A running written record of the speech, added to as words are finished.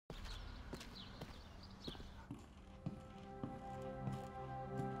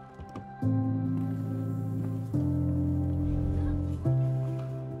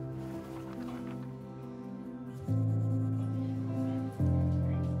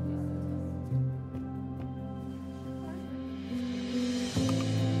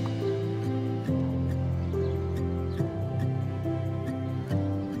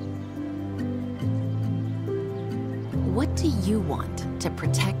do you want to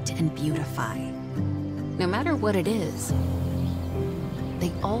protect and beautify? No matter what it is,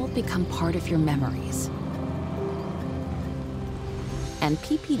 they all become part of your memories. And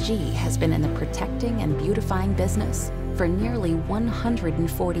PPG has been in the protecting and beautifying business for nearly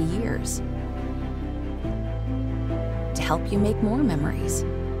 140 years to help you make more memories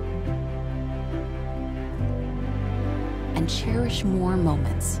and cherish more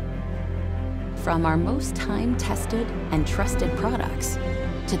moments. From our most time-tested and trusted products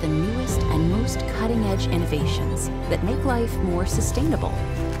to the newest and most cutting-edge innovations that make life more sustainable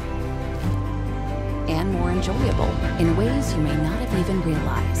and more enjoyable in ways you may not have even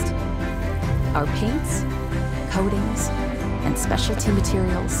realized. Our paints, coatings, and specialty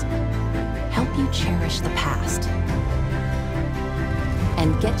materials help you cherish the past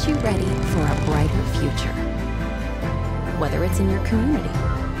and get you ready for a brighter future. Whether it's in your community,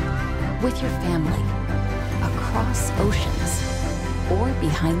 with your family, across oceans, or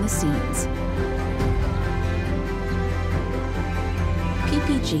behind the scenes.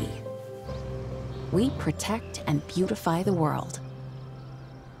 PPG. We protect and beautify the world.